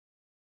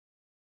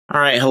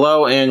Alright,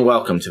 hello and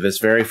welcome to this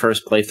very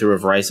first playthrough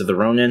of Rise of the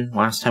Ronin.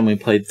 Last time we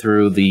played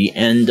through the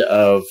end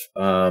of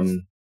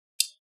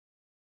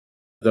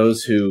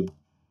Those Who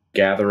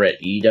Gather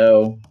at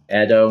Edo,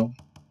 I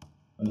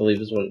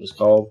believe is what it was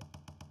called.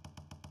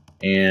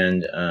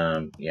 And,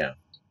 yeah.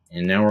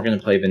 And now we're going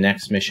to play the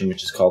next mission,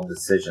 which is called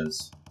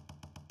Decisions.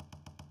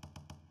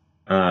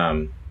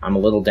 I'm a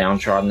little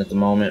downtrodden at the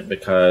moment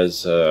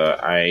because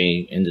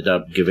I ended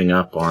up giving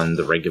up on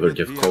the regular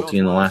difficulty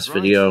in the last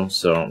video,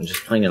 so I'm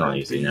just playing it on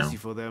easy now.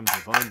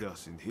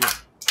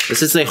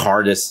 This is the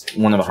hardest,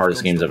 one of the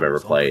hardest games I've ever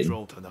played.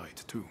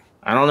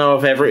 I don't know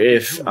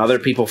if other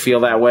people feel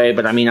that way,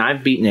 but I mean,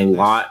 I've beaten a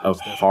lot of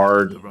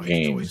hard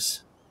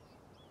games.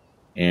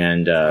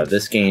 And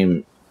this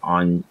game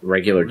on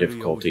regular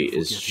difficulty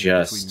is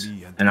just,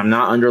 and I'm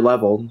not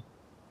underleveled.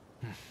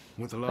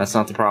 That's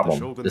not the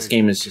problem. This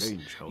game is just,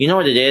 you know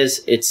what it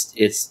is?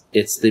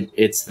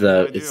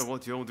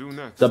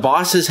 The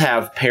bosses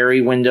have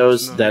parry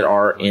windows that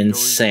are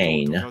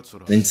insane.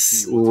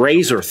 It's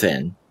razor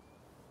thin.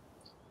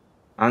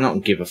 I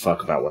don't give a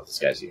fuck about what this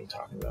guy's even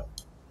talking about.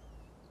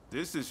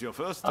 This is your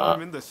first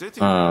time in the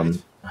city, right?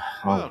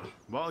 Well,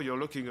 while you're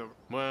looking at,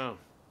 well,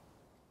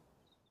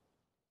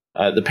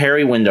 the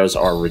parry windows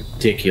are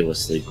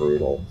ridiculously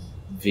brutal.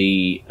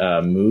 The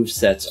move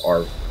sets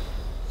are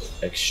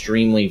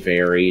extremely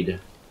varied.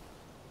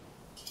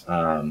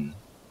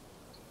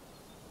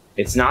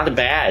 It's not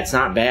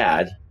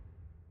bad,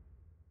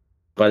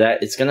 but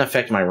it's going to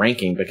affect my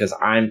ranking because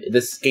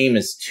this game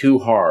is too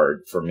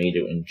hard for me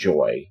to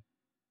enjoy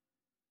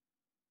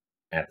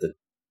at the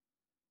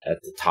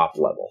top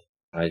level.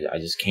 I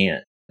just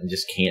can't. I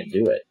just can't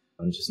do it.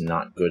 I'm just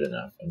not good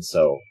enough, and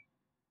so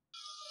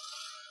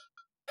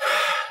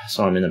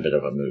I'm in a bit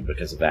of a mood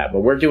because of that. But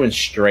we're doing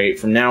straight.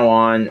 From now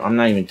on, I'm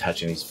not even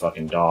touching these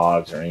fucking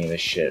dogs or any of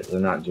this shit. We're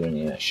not doing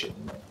any of that shit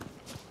anymore.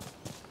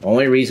 The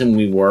only reason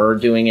we were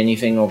doing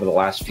anything over the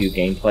last few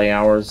gameplay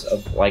hours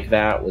like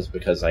that was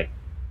because I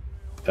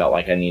felt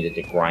like I needed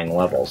to grind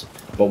levels.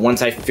 But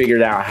once I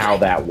figured out how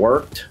that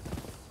worked,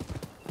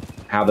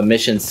 how the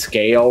missions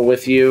scale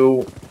with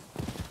you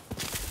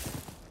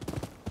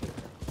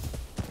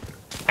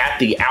at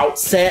the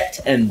outset,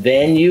 and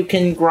then you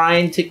can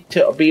grind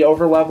to be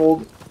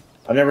over-leveled.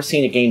 I've never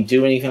seen a game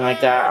do anything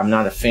like that. I'm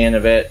not a fan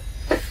of it.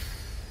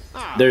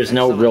 There's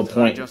no real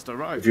point.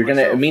 If you're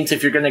gonna, it means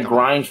if you're gonna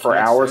grind for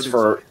hours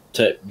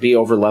to be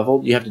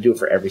over-leveled, you have to do it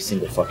for every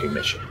single fucking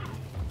mission,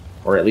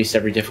 or at least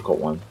every difficult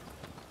one.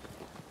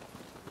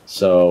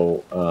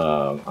 So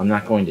I'm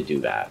not going to do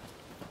that.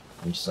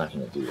 I'm just not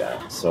going to do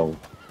that. So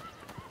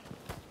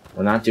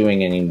we're not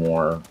doing any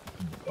more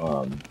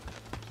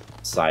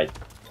side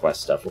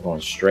quest stuff. We're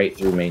going straight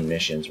through main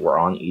missions. We're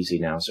on easy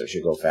now, so it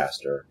should go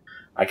faster.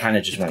 I kind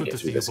of just want to get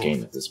through this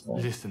game at this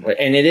point.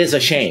 And it is a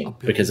shame,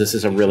 because this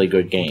is a really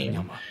good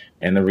game.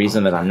 And the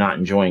reason that I'm not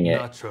enjoying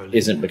it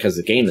isn't because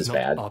the game is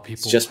bad.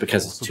 It's just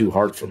because it's too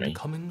hard for me.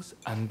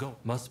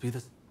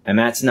 And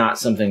that's not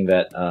something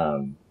that...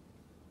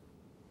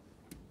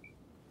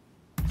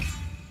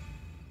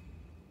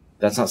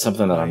 that's not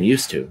something that I'm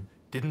used to.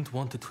 Didn't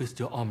want to twist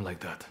your arm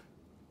like that,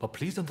 but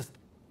please understand.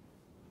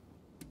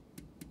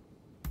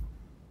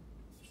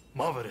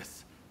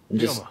 Marvelous.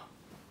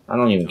 I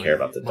don't even care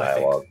about the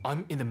dialogue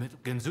I'm in the middle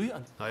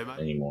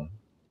anymore.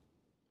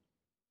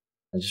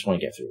 I just want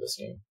to get through this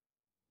game.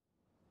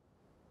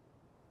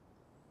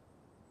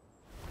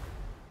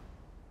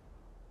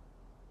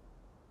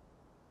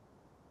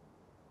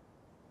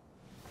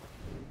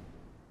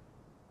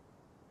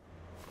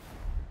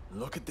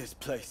 Look at this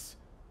place.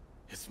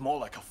 It's more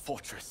like a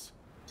fortress.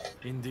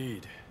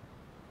 Indeed.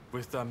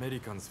 With the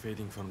Americans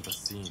fading from the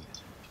scene,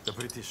 the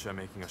British are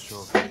making a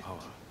show of their power.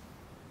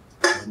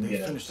 When they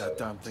finish that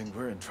damn thing,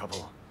 we're in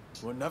trouble.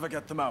 We'll never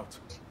get them out.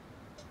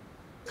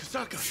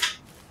 Kasaka!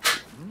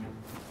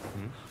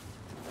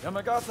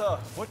 Yamagata,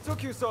 what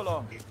took you so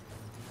long?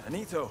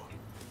 Anito,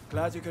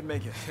 glad you could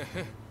make it.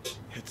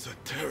 It's a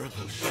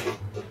terrible shame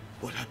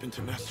what happened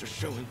to Master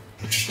Shoin.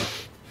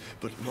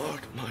 But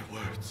mark my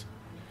words,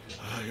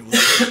 I will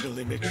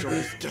definitely make sure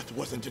his death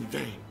wasn't in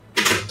vain.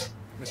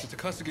 Mr.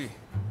 Takasugi,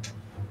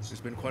 it's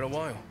been quite a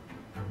while.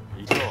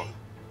 Ito,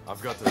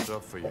 I've got a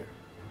job for you.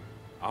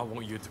 I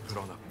want you to put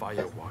on a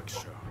fireworks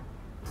show.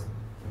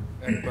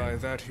 And by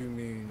that you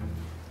mean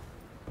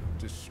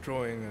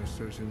destroying a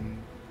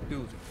certain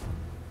building?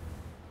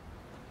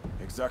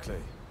 Exactly.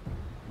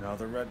 Now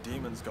the Red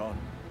Demon's gone,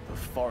 the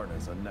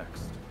foreigners are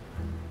next.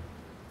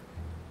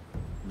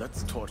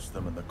 Let's torch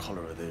them in the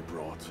cholera they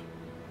brought.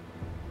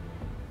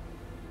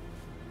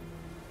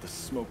 The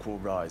smoke will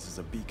rise as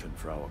a beacon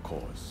for our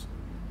cause.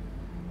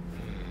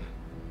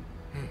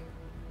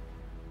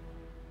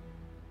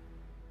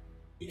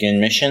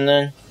 Begin mission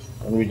then?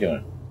 What are we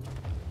doing?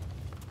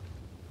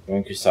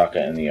 Going Kusaka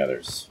and the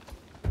others.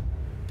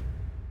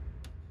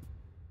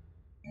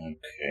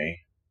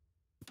 Okay.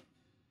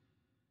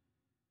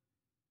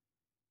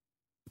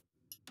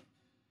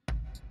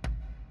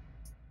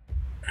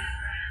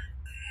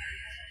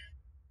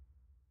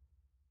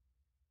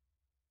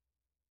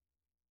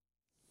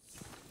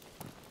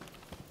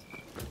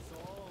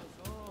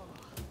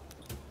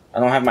 I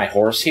don't have my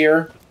horse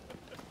here?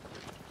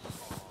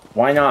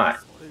 Why not?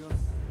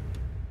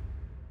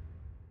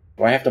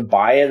 Do I have to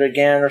buy it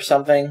again or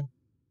something?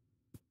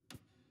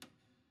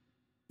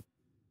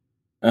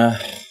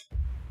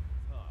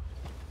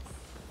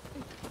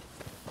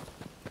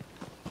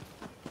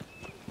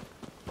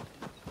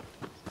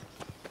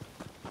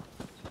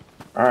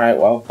 Alright,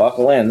 well,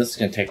 buckle in. This is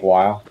gonna take a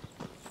while.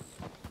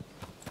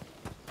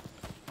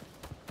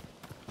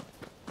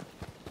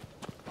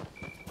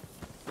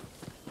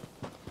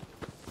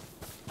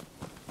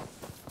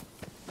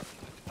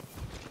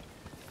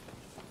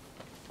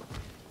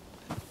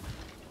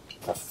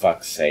 For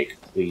fuck's sake,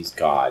 please,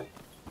 God.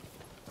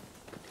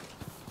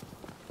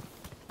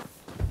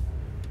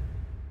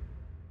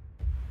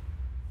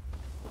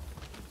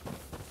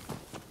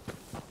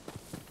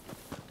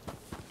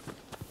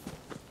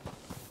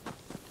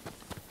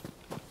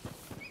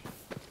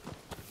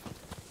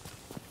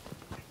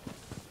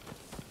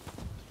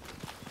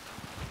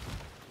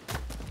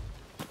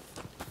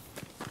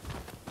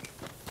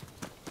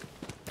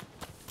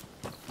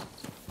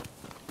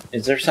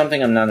 Is there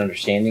something I'm not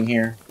understanding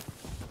here?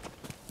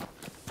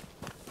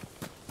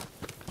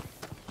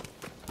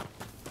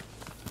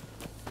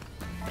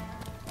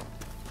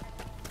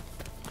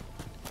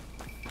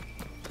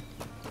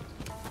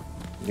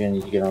 Maybe I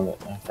need to get on the...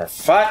 Oh, for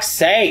fuck's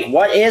sake!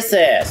 What is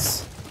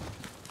this?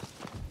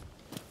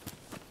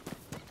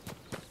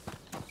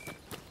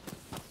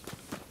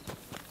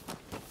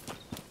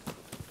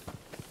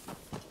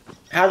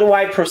 How do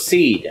I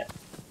proceed?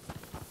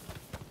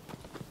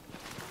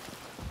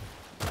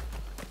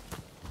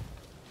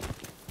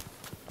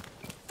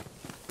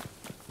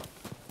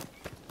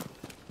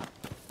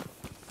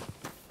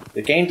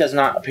 The game does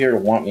not appear to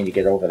want me to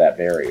get over that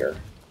barrier.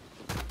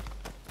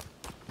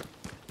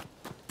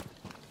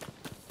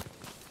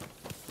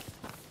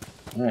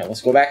 Alright,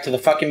 let's go back to the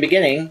fucking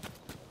beginning,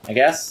 I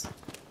guess.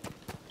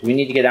 Do we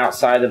need to get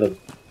outside of the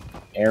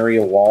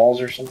area walls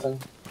or something?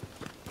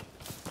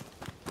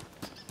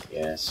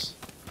 Yes.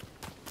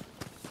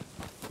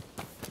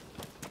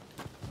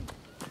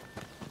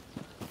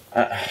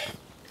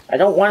 I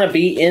don't want to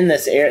be in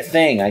this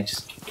thing. I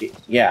just...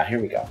 Yeah, here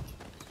we go.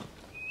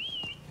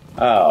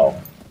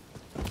 Oh.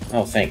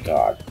 Oh, thank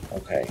God.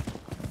 Okay.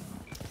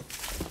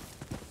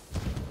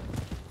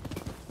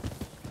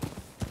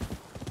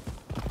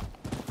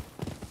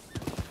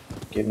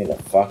 Get me the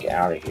fuck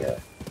out of here.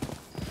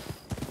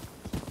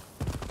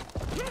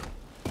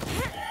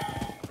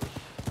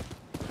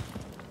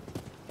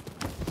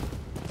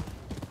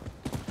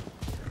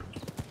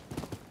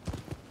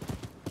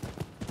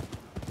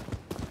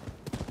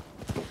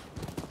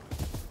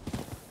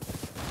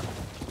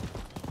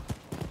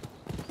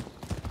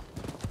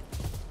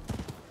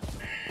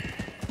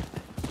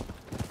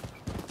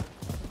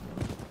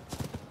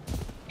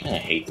 I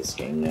hate this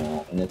game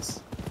now, and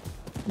it's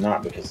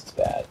not because it's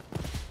bad.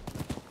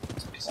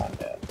 It's because I'm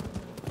bad.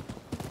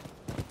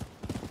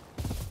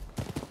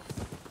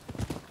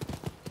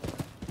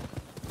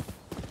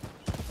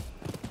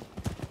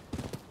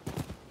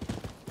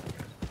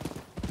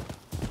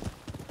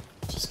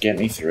 Just get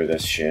me through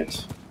this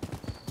shit.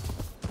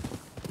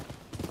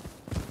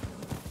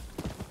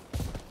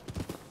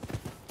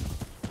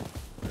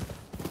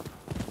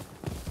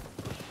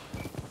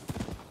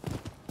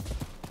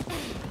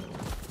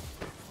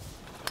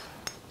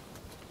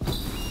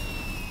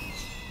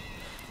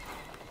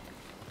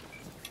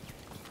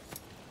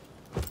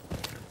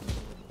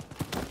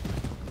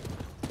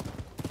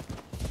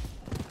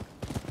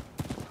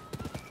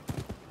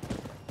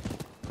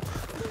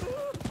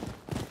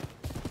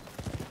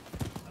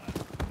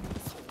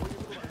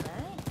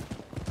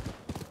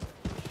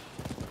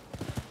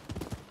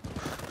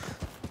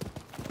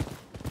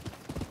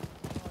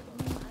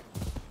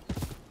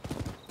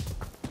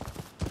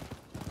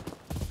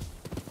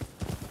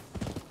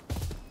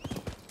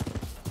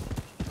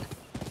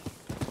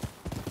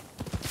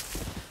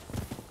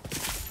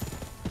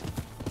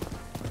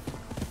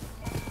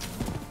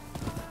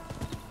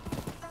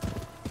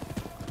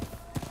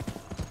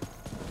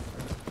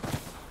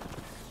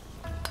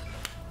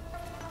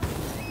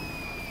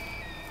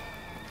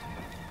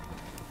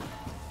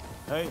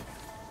 Hey.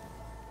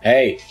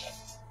 Hey.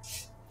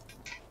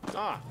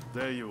 Ah,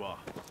 there you are.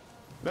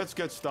 Let's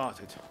get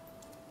started.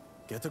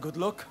 Get a good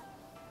look.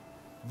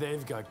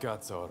 They've got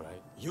guts, all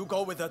right. You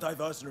go with that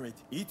diversionary.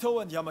 Ito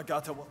and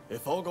Yamagata will...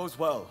 If all goes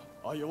well,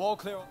 are you all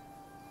clear?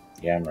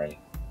 Yeah, I'm ready.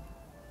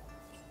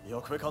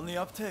 You're quick on the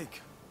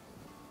uptake.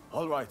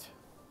 All right.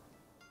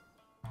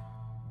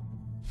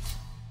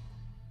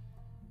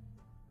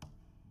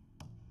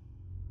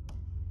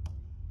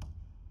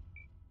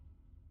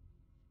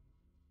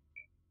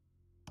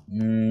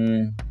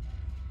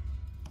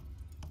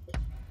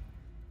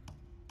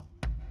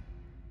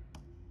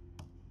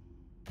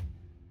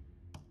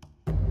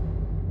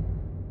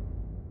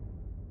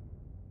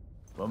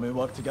 When we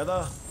work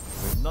together,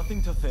 we've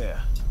nothing to fear.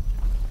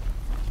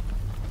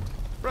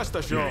 Rest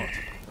assured,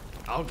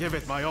 I'll give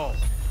it my all.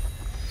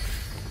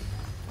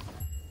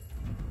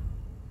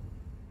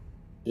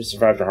 You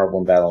survived a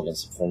hard-won battle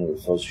against a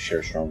formidable foes who share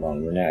a strong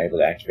bond. We're now able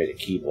to activate a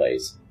key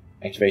blaze.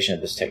 Activation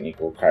of this technique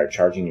will require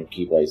charging your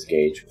Keyblade's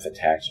gauge with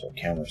attacks or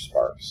counter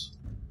sparks.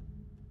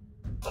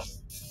 I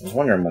was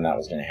wondering when that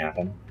was going to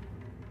happen.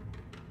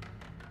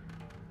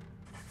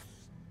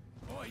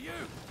 Oh, you!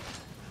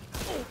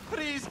 Oh,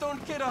 please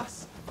don't get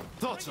us!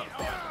 Thought so.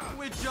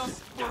 We're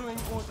just following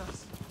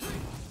orders.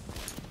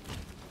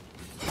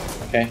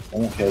 Okay, I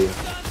won't kill you.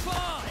 Stand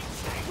by!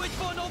 Wait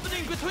for an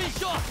opening between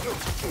shots!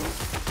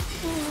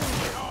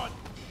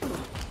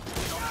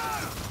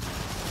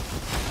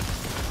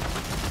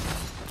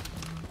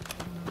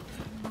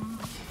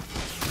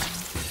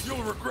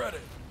 You'll regret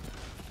it.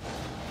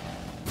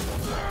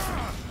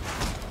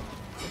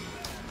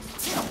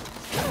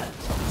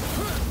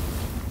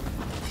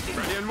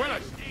 Ready and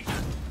willing.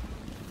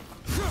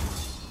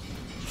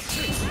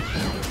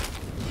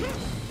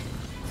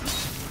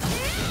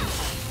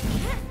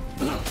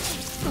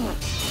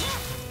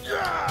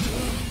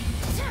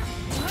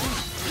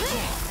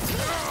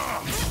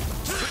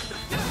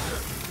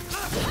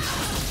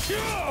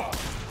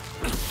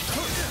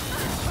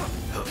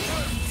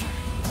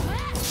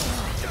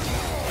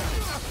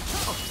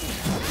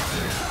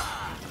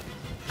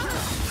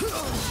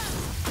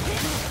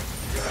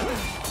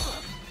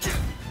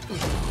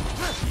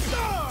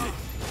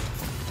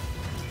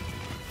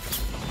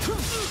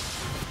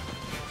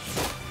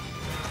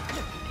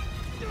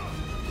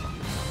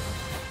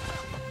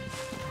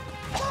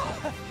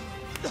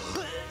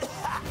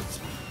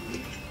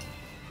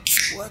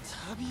 What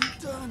have you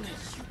done,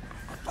 you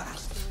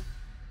bastard?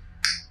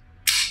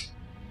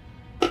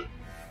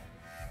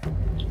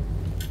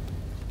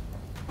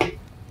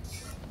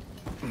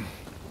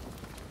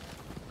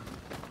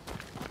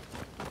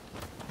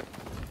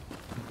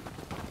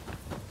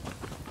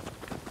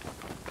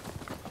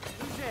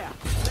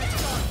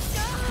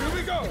 Here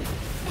we go.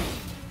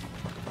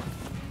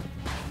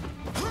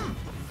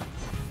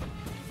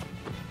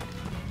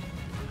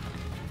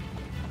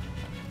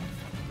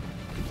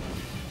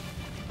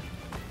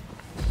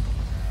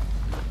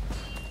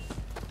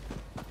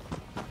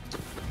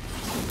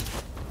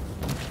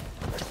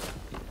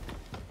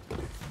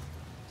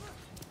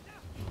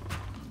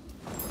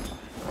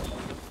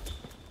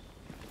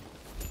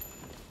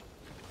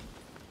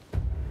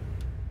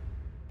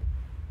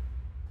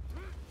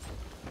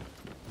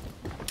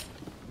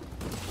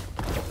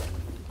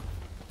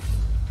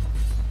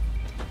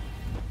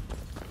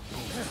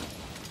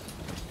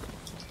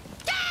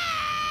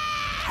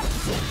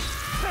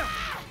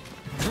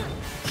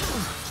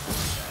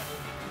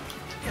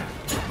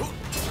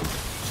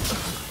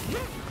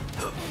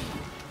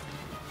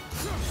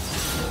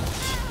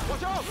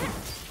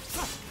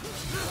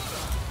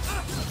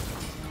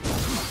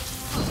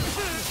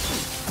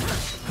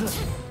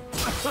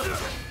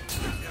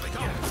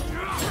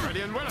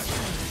 Ready and willing.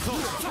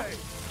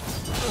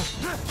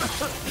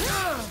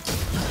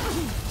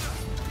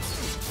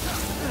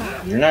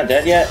 You're not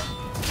dead yet?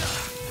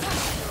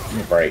 Give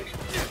me a break.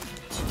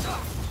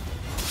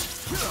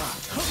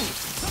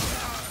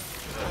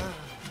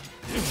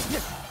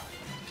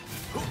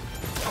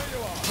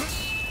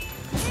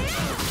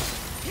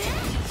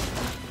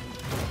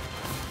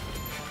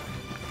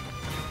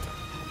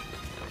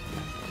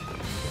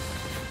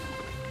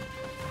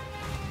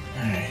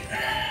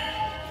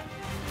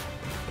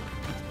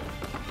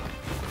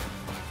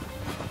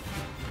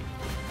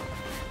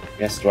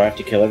 Guess, do I have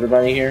to kill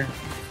everybody here?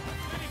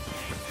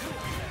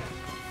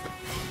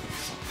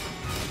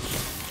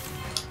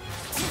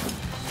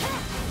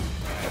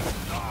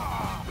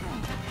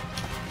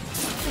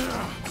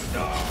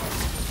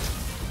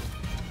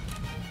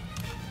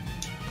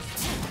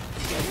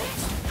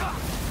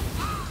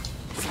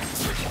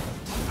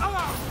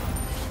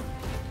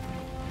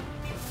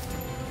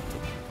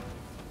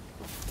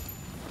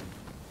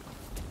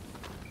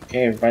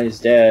 Okay, everybody's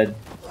dead.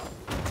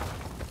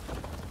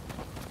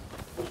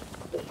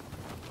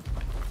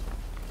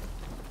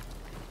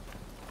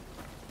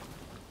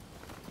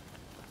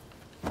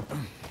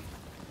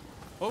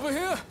 Over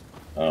here.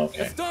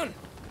 Okay, It's done.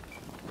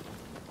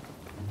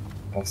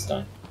 that's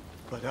done.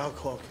 But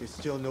Alcock is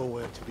still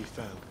nowhere to be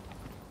found.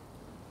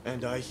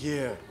 And I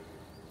hear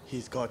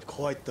he's got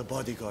quite the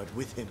bodyguard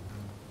with him.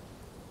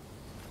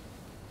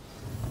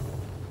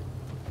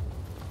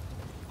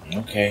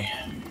 Okay.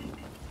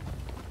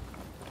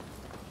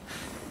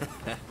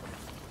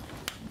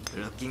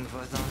 Looking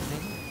for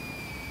something?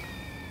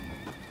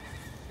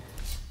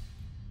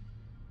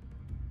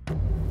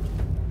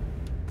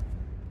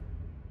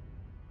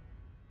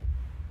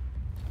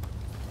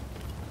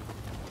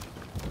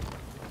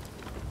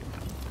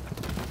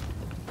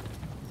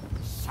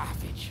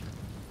 Savage.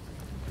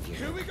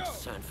 Here we go.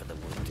 Concern for the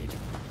wounded.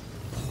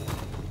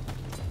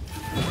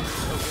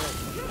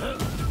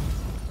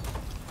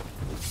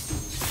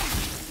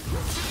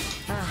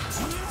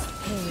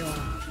 Here you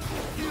are.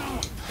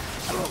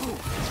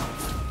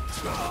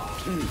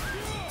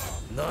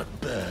 Not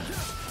bad.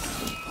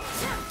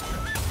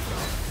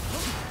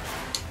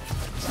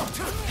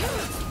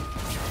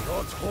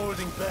 Not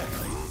holding back,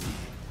 I see.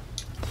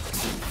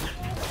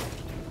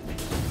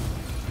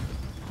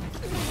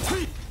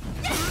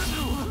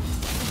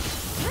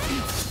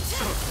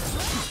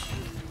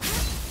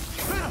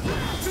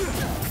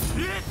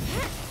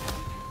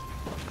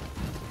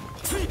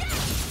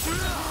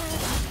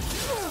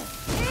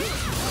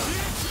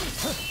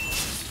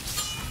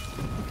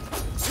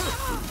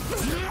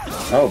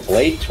 Oh,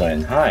 Blade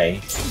Twin, hi.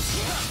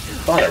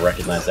 Thought I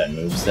recognized that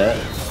moveset.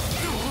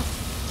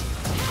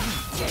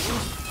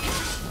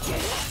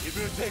 It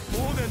will take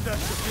more than that to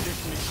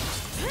finish me.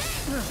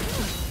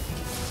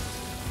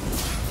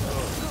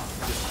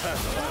 This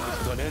pastime has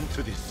put an end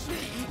to this.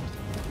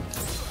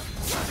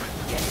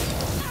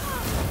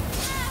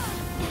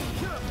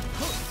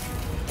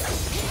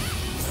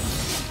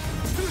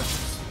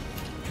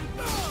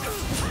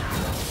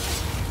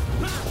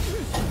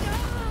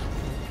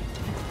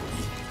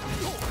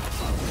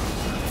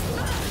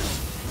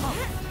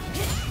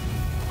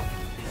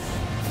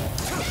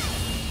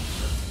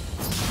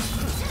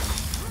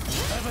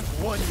 Haven't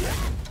won yet.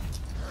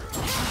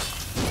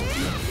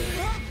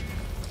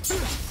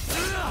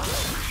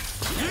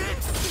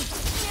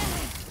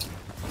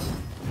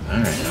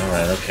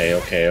 Alright, okay.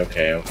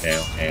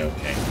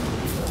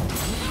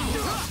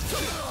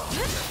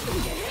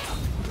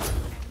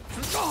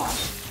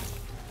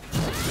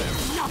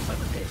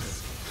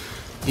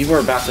 You were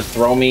about to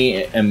throw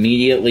me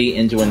immediately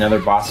into another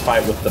boss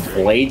fight with the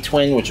Blade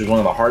Twin, which was one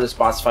of the hardest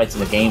boss fights in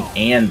the game,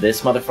 and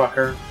this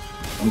motherfucker?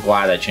 I'm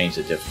glad I changed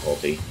the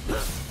difficulty.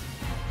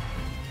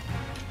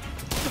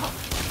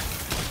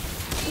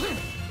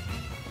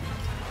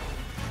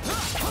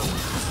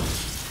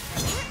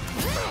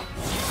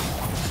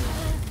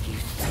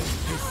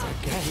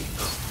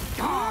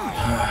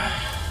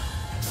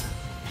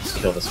 Let's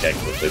kill this guy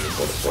quickly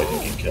before the poison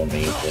can kill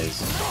me,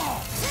 please.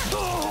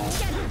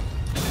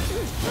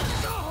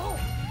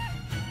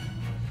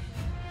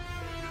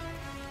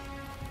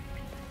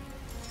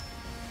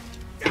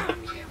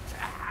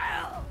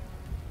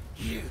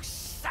 You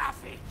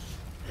savage!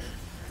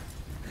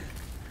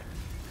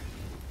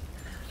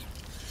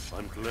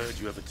 I'm glad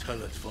you have a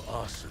talent for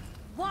arson.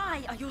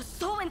 Why are you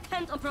so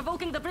intent on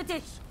provoking the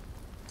British?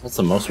 That's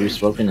the most we've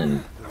spoken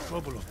in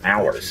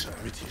hours.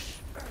 British.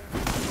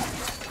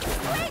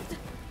 Wait!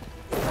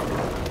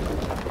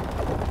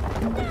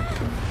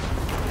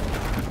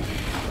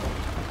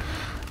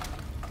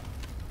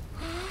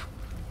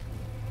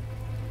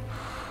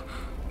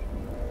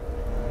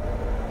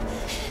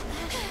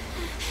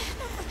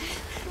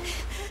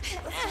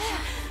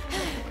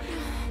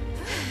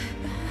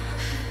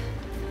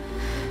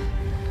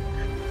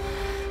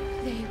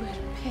 They will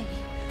pay.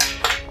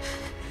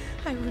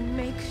 I will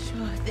make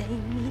sure they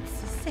meet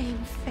the same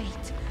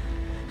fate.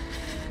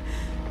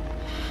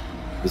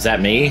 Is that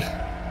me?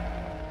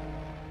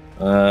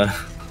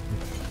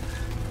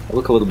 I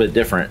look a little bit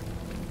different.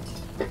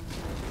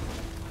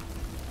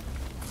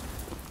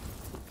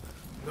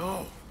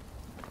 No.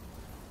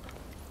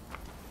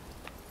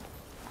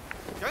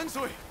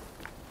 Gensui,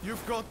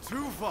 you've gone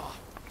too far.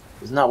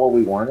 Isn't that what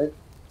we wanted?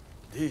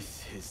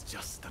 This is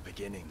just the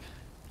beginning.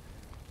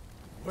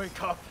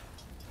 Wake up,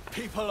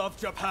 people of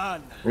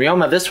Japan.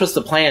 Ryoma, this was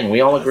the plan.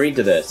 We all agreed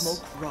to this.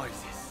 Smoke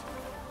rises.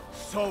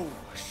 So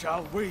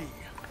shall we.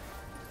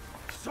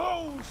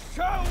 So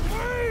shall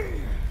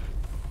we!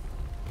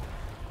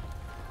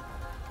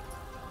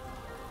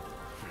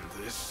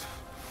 This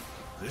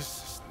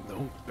is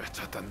no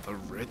better than the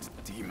Red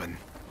Demon.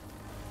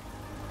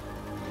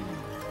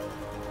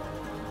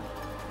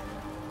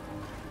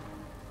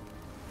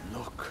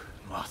 Look,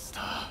 Master.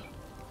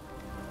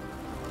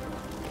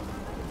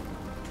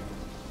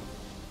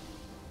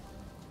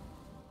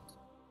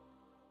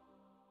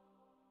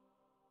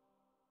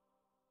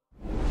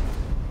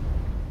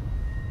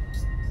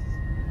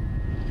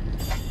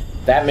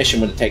 That mission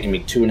would have taken me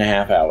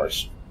 2.5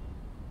 hours.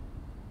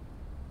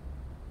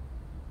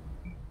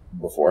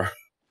 Before.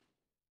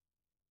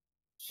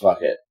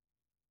 Fuck it.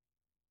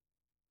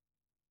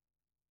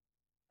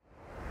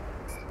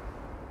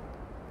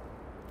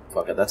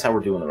 Fuck it, that's how we're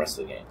doing the rest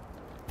of the game.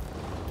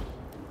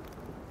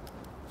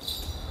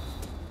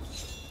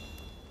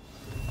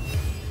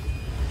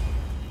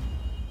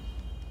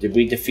 Did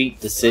we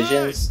defeat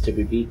decisions? Did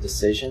we beat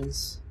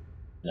decisions?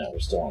 No, we're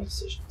still on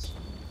decisions.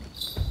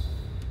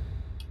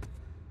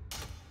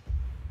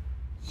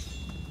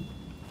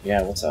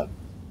 Yeah, what's up?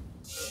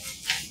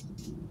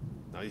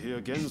 I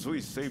hear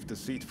Gensui saved a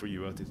seat for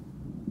you at it.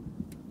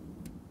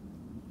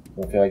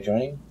 Don't feel like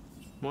joining?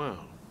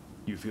 Well,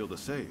 you feel the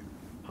same.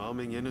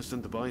 Harming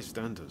innocent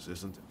bystanders,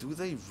 isn't it? Do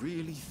they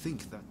really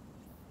think that?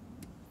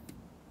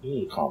 You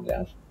need to calm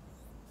down.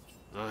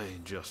 I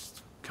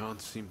just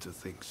can't seem to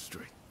think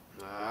straight.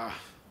 Ah,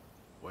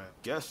 well,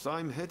 guess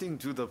I'm heading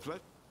to the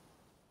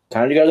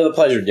Time to go to the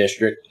Pleasure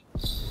District.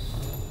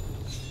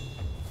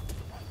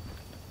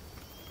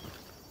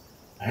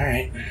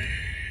 Alright.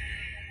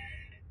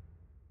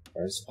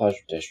 Where's the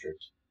Pleasure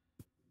District?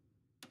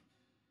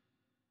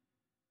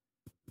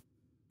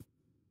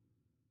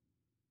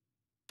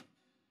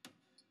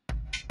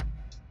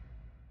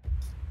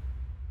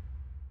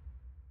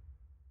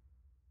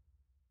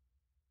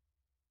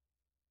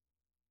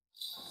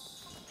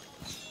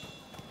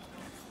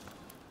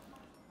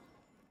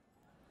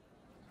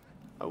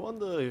 I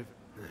wonder if...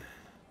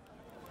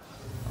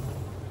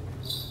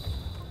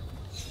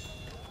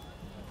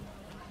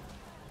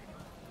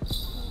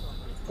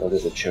 Go to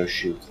the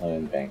Choshu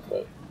Clan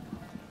Banquet.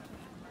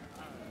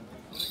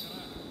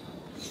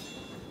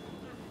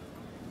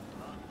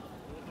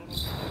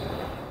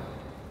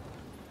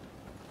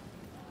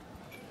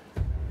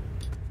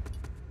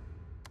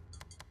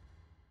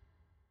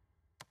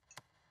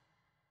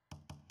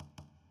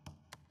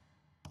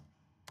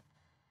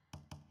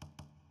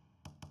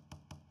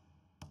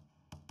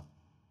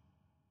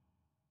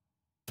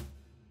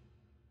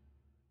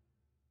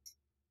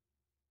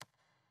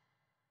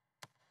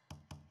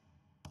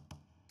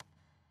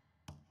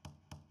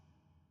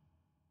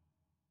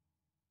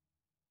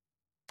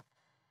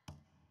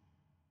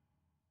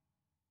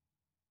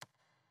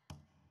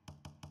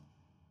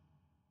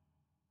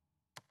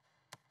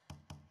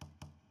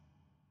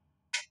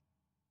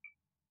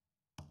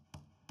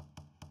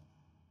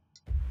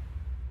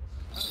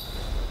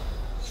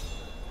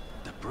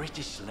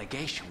 British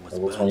legation was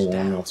Level burned 21,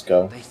 down. let's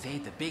go. They say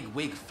the big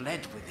wig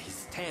fled with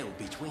his tail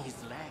between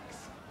his legs.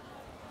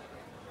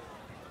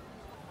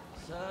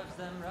 Serves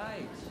them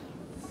right.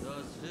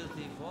 Those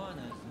filthy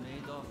foreigners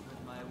made off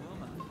with my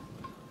woman.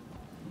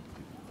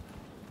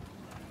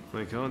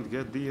 I can't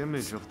get the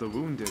image of the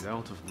wounded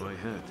out of my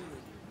head.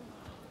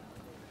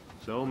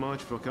 So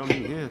much for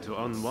coming here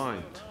to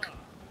unwind.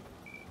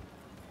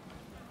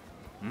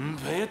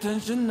 Pay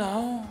attention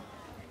now.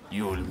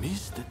 You'll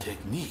miss the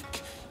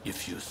technique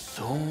if you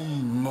so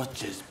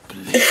much as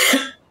blink.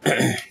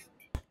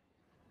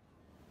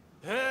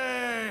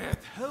 Hey,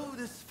 tell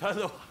this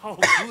fellow how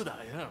good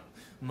I am.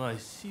 My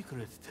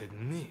secret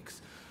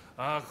techniques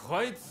are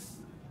quite...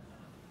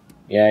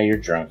 Yeah, you're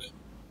drunk.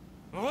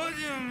 What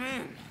do you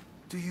mean?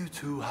 Do you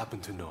two happen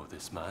to know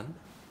this man?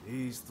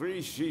 He's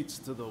 3 sheets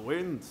to the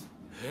wind.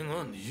 Hang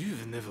on,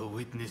 you've never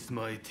witnessed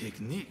my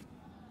technique.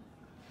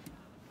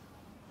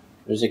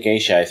 There's a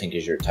geisha I think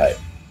is your type.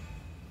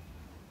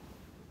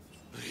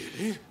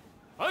 Really?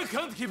 I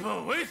can't keep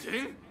on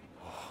waiting.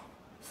 Oh,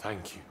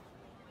 thank you.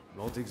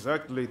 Not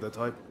exactly the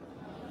type.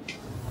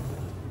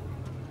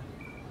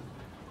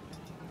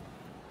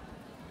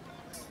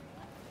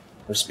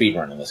 We're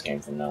speedrunning this game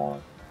from now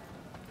on.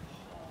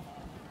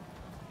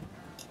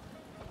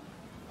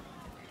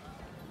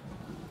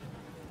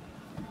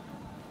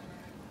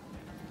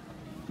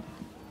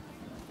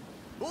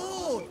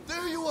 Oh,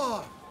 there you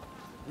are!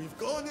 We've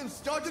gone and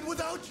started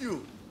without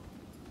you!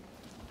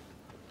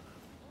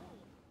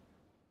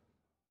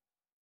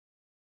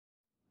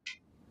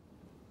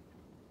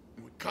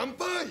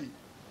 Kampai!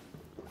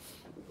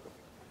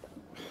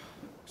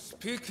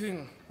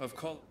 Speaking of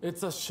call,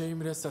 It's a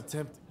shameless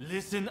attempt.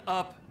 Listen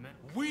up, man.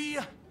 We...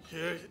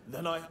 Here,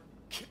 then I...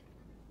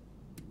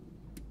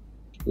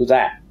 Who's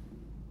that?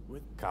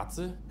 With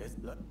Katsu?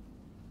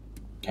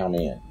 Count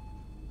me in.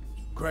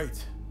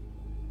 Great.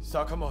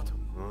 Sakamoto.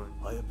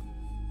 I am...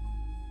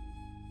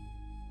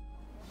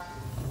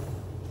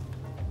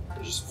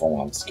 They're just full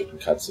on skipping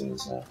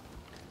cutscenes now.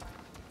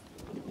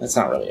 That's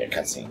not really a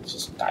cutscene, it's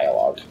just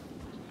dialogue.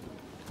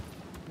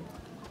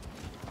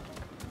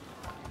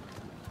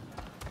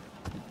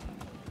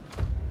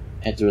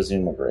 Head to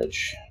Azuma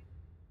Bridge.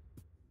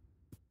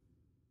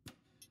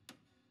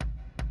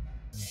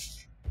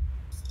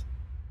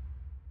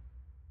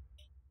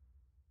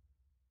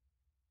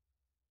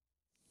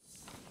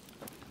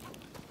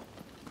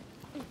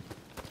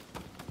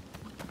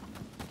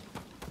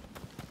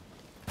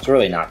 It's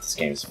really not this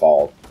game's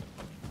fault.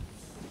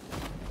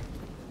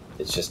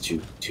 It's just too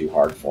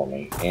hard for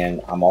me, and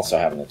I'm also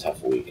having a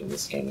tough week, and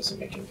this game isn't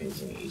making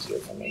things any easier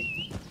for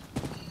me.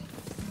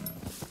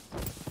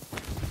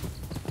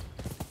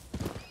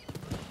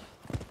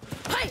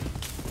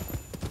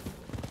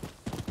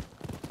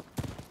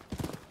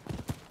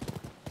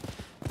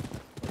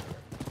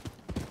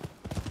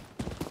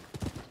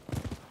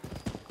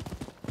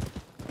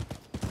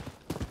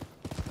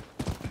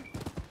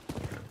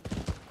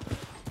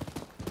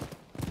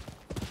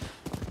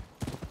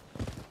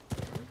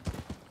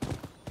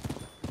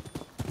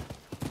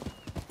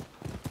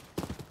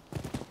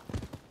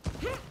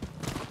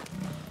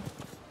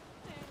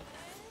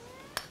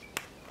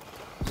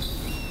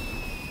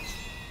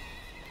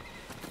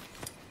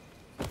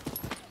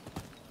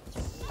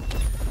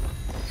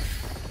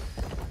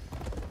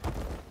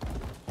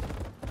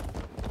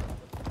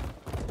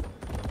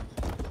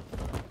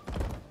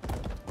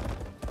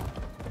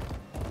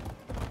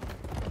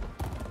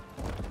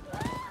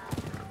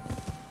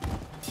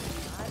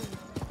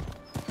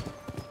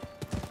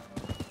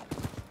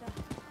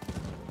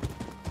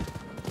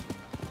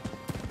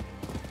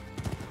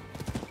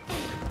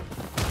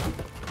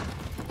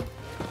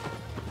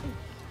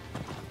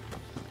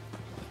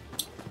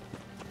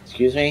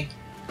 Excuse me?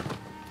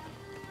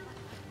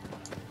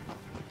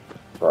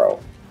 Bro.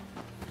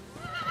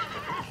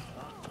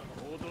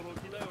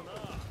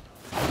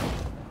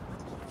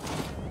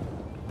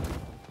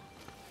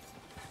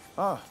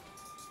 Ah.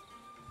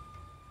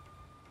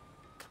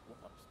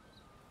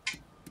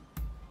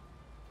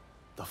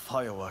 The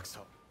fireworks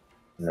are...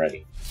 I'm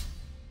ready.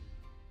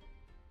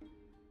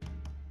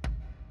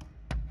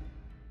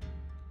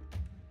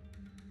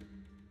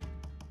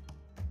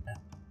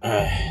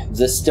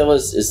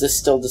 Is this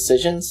still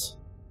decisions?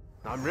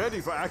 I'm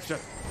ready for action.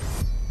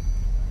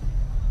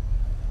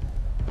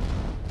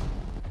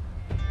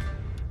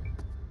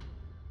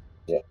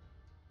 Yeah.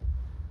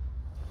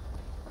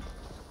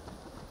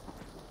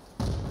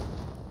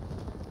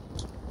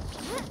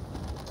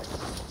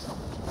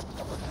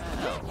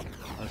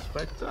 A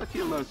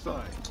spectacular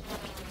sight.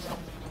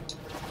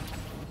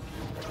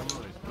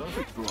 Oh, it's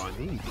perfect for our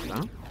needs,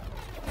 huh?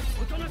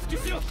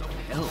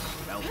 Hell,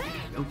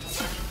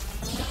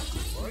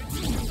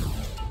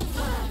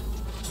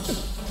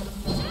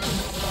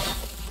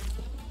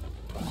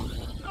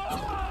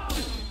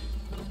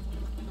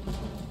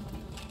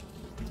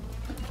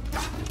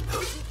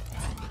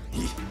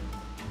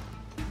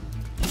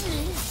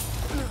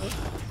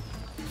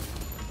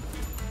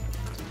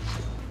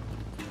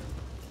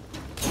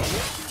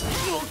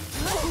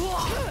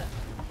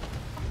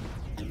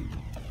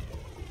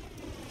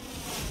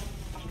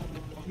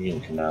 You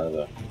can come out of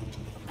the...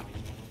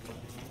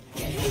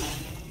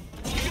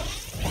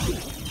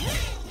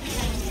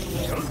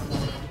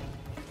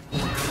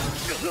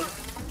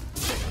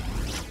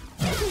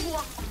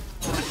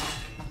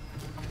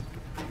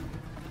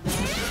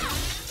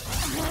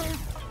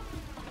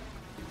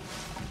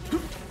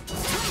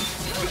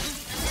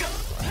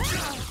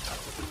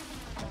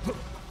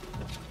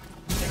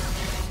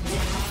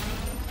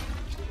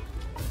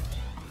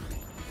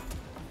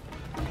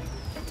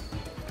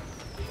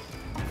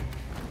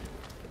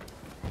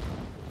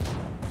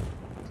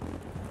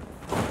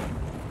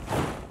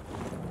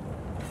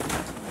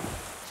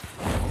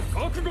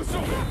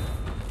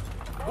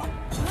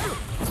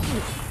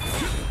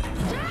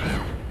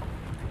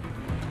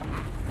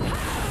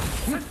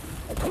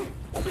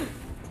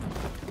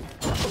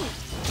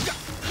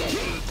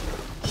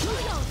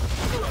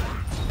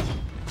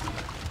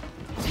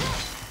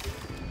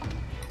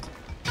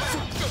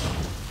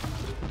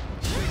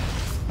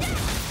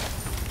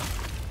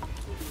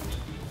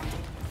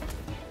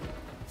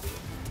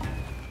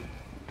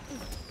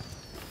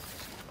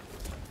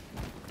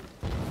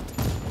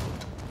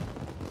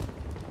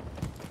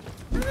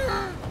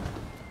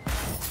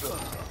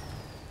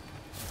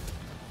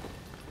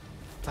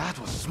 That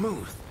was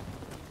smooth.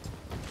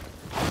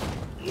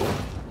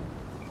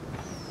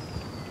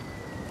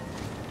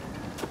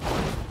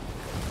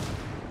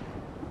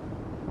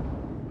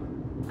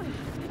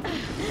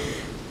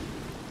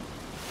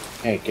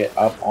 Hey, get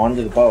up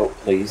onto the boat,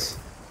 please.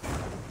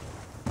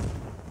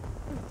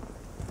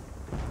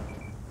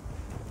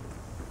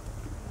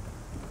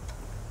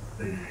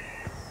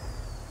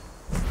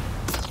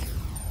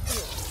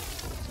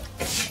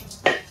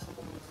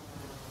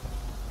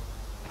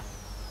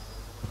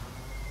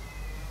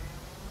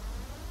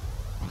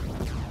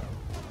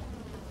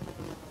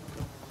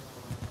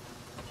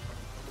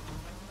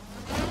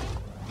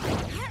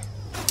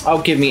 Oh,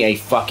 give me a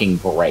fucking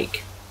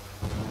break.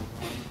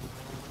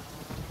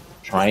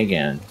 Try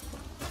again.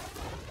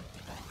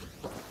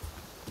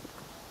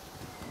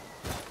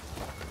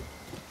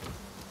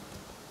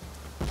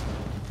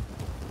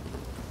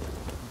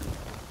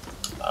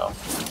 Oh.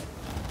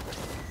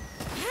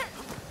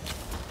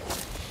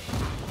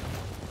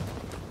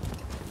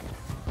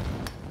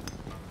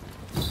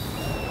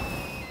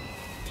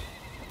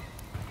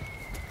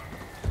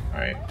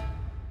 Alright.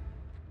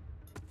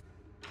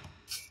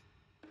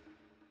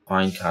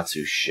 Find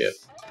Katsu's ship.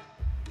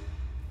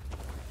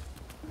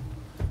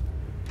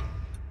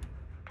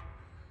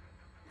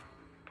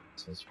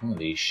 So it's one of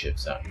these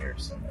ships out here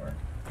somewhere.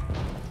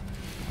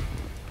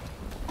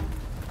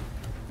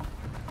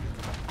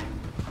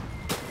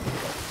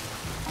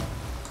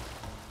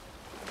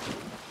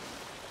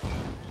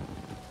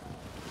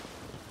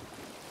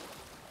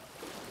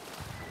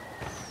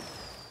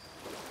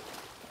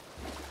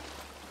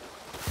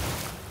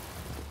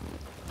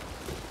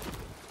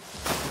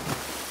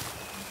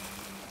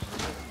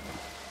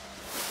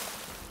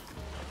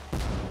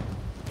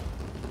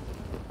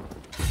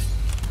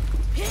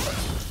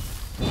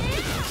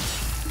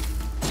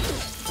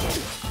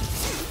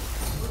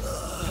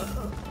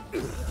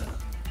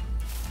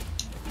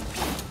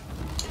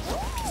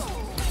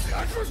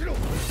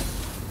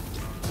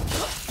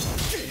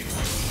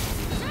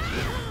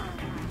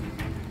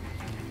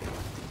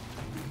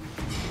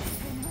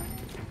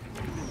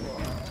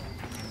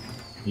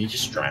 You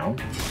just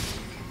drowned?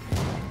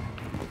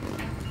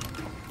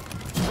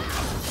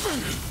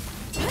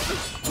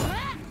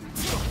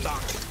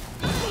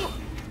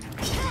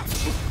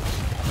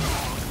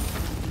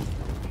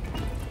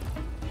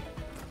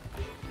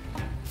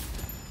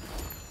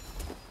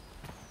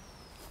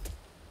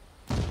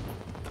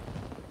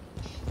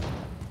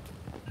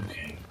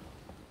 Okay.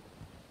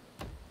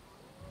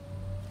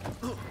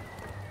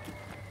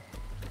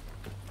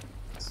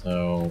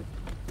 So...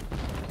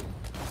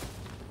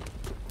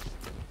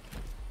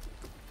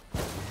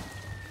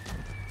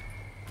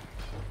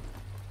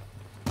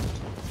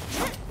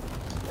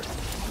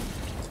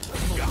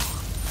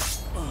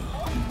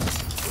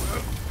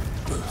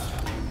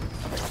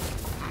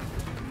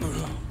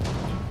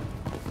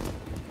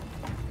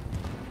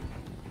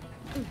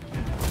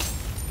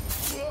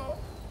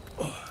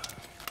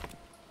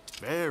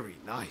 Very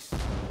nice.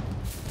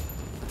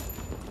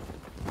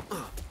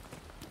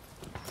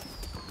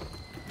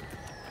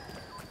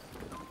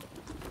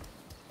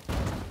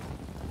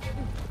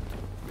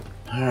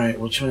 Alright,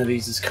 which one of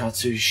these is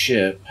Katsu's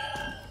ship?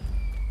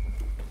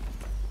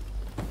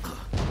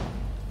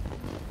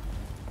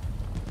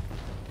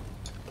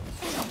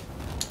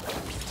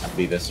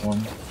 Be this one.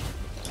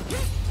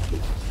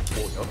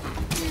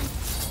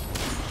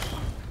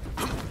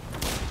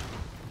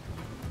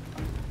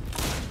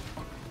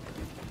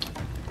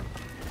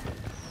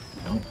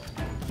 Nope.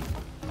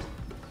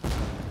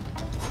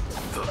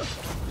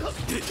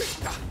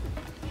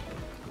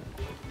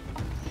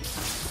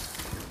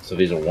 So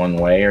these are one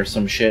way or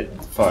some shit?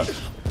 What the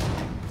fuck?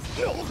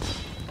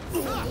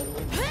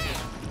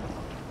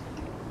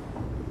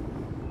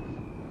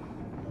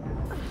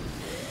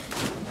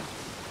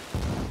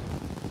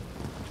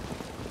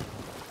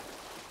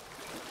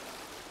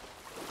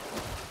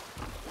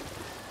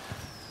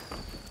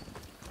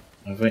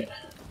 I feel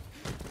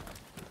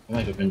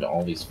like I've been to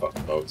all these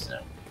fucking boats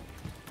now.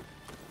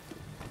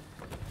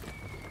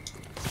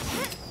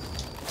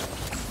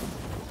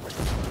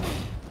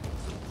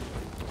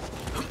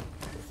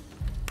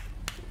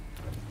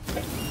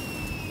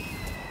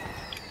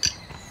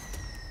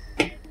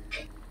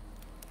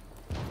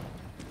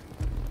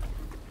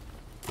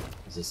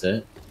 Is this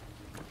it?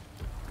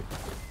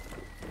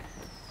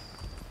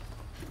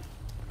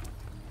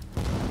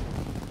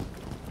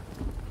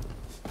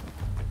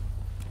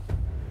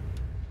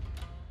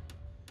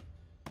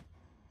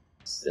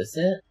 Is this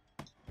it?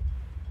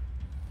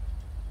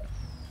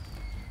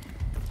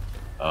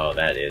 Oh,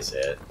 that is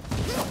it.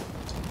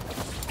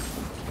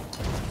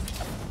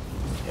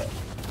 Yeah.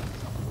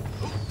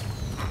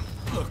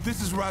 Look,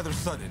 this is rather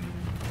sudden.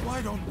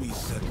 Why don't we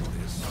settle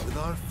this with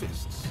our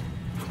fists?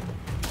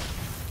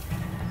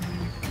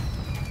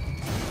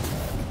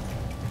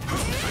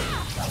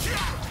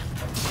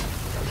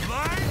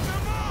 Line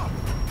them up!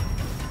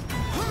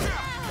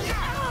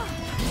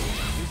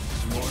 This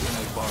is more than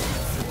I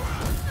bargained for.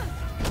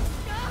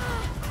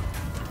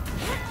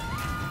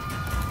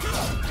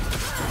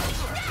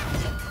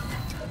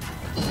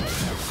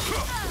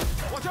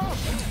 Watch out!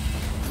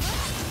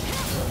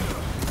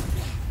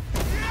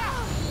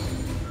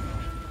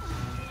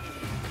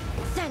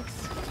 Thanks.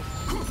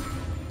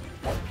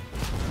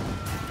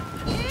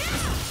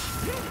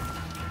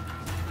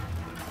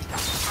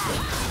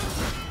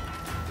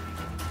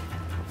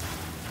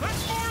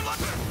 That's more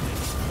like it!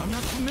 I'm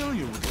not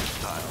familiar with this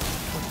style,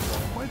 but it's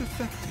quite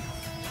effective.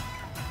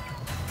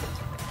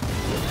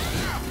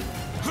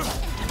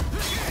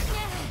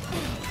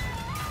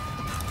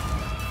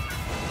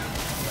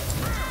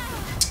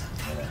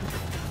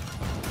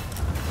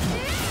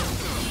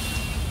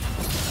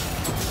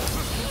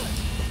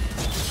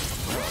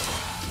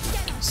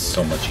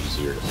 So much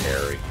easier to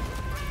parry.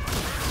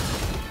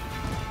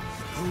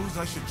 Suppose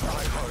I should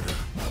try harder.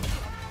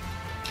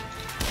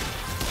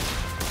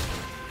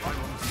 I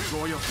will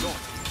destroy your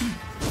thought.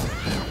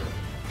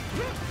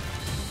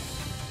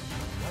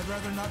 I'd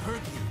rather not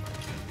hurt you.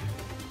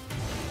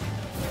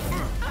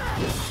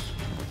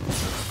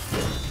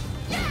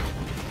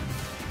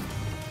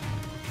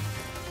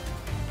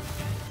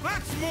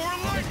 That's more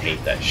I like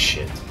hate that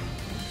shit.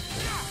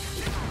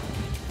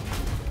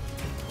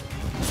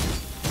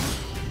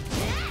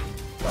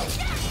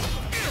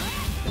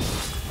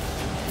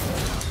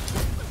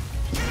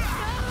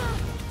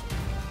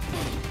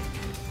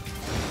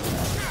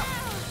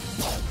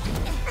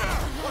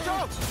 Watch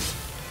out!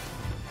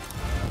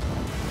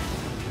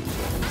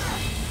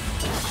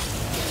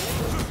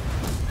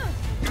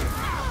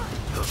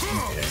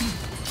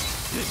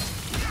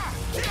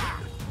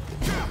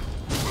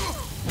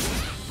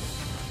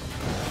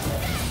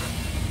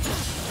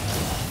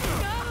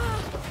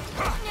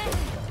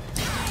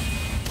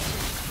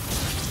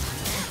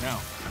 Now,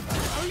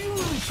 are you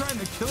really trying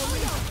to kill me?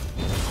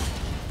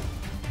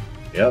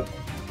 Yep.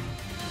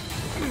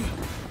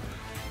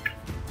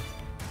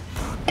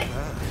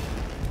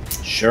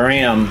 Sure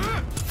am.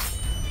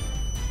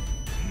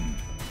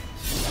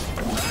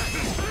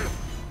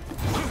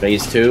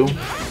 Phase 2.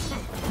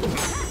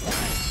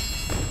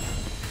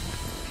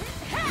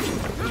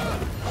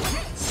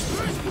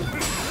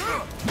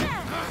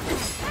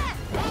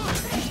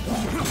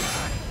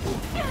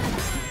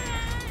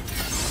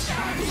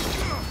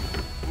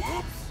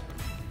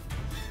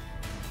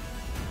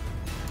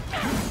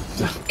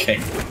 Okay.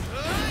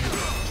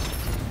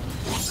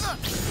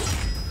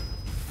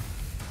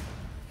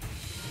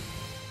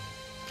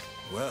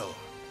 Well,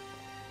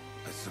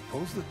 I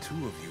suppose the two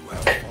of you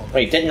have fallen.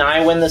 Wait, didn't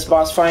I win this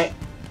boss fight?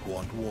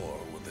 Want war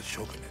with the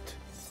shogunate.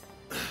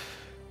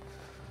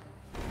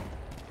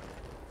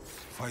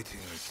 Fighting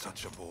is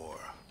such a bore.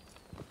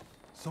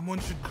 Someone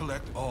should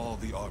collect all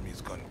the army's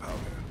gunpowder.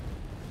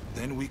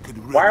 Then we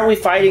could. Why are we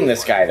fighting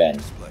this guy then?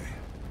 Display.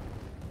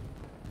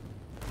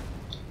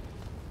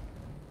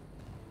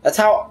 That's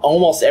how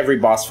almost every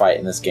boss fight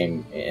in this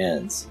game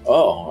ends.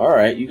 Oh,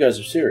 alright, you guys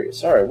are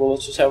serious. Alright, well,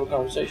 let's just have a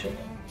conversation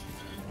then.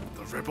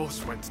 The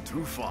rebels went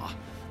too far,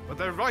 but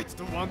they're right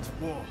to want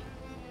war.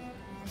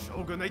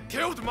 Shogunate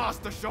killed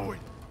Master Shoin.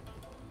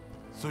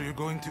 So you're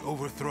going to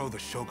overthrow the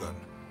shogun?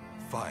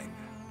 Fine.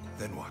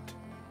 Then what?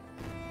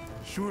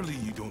 Surely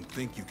you don't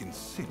think you can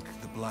sink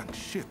the black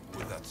ship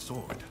with that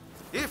sword?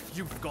 If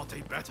you've got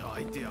a better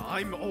idea,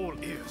 I'm all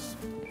ears.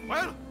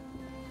 Well,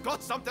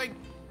 got something?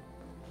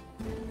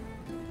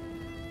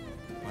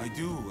 I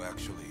do,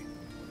 actually.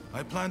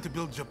 I plan to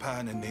build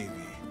Japan a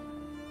navy.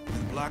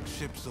 With black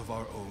ships of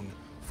our own,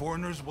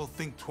 foreigners will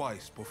think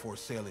twice before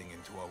sailing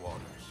into our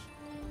waters.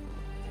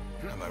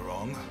 Am I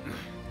wrong?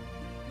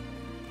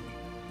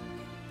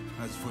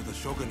 As for the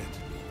shogunate,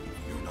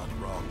 you're not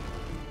wrong.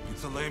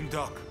 It's a lame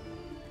duck.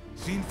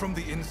 Seen from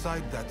the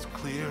inside, that's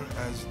clear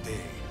as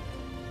day.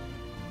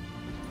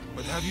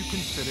 But have you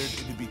considered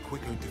it'd be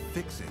quicker to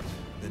fix it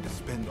than to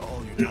spend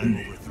all your time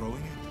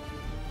overthrowing it?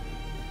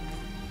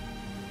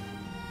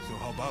 So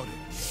how about it?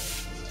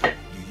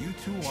 Do you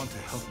two want to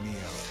help me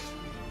out?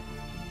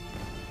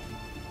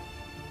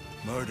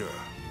 Murder,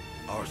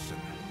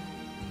 arson,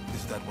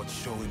 Is that what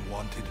Shoin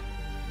wanted?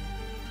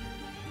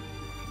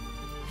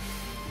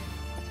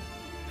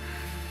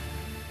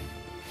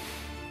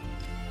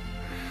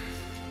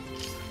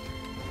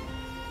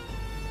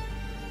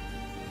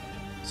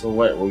 So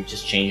what, were we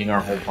just changing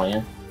our whole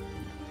plan?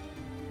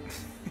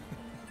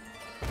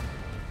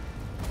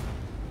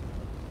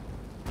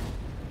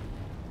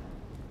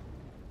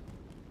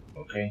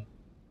 Okay.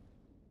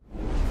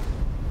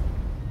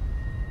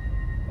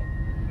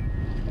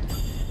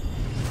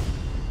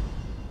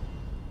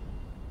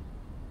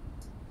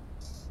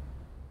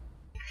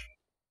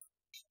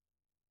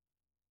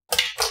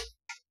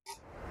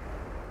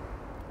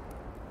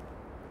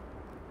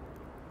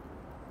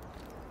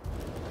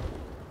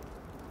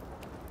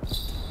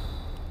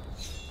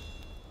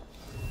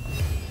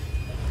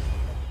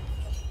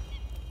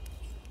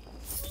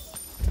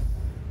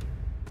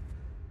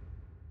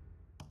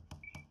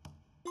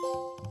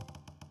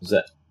 Is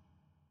that?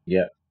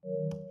 Yep.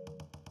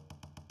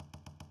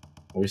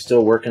 Are we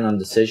still working on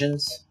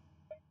decisions?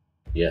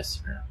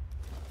 Yes.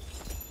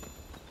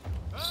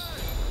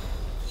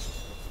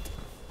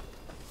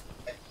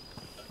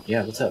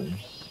 Yeah, what's up, man?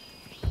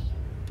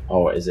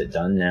 Oh, is it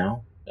done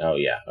now? Oh,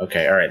 yeah.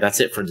 Okay, alright, that's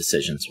it for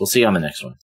decisions. We'll see you on the next one.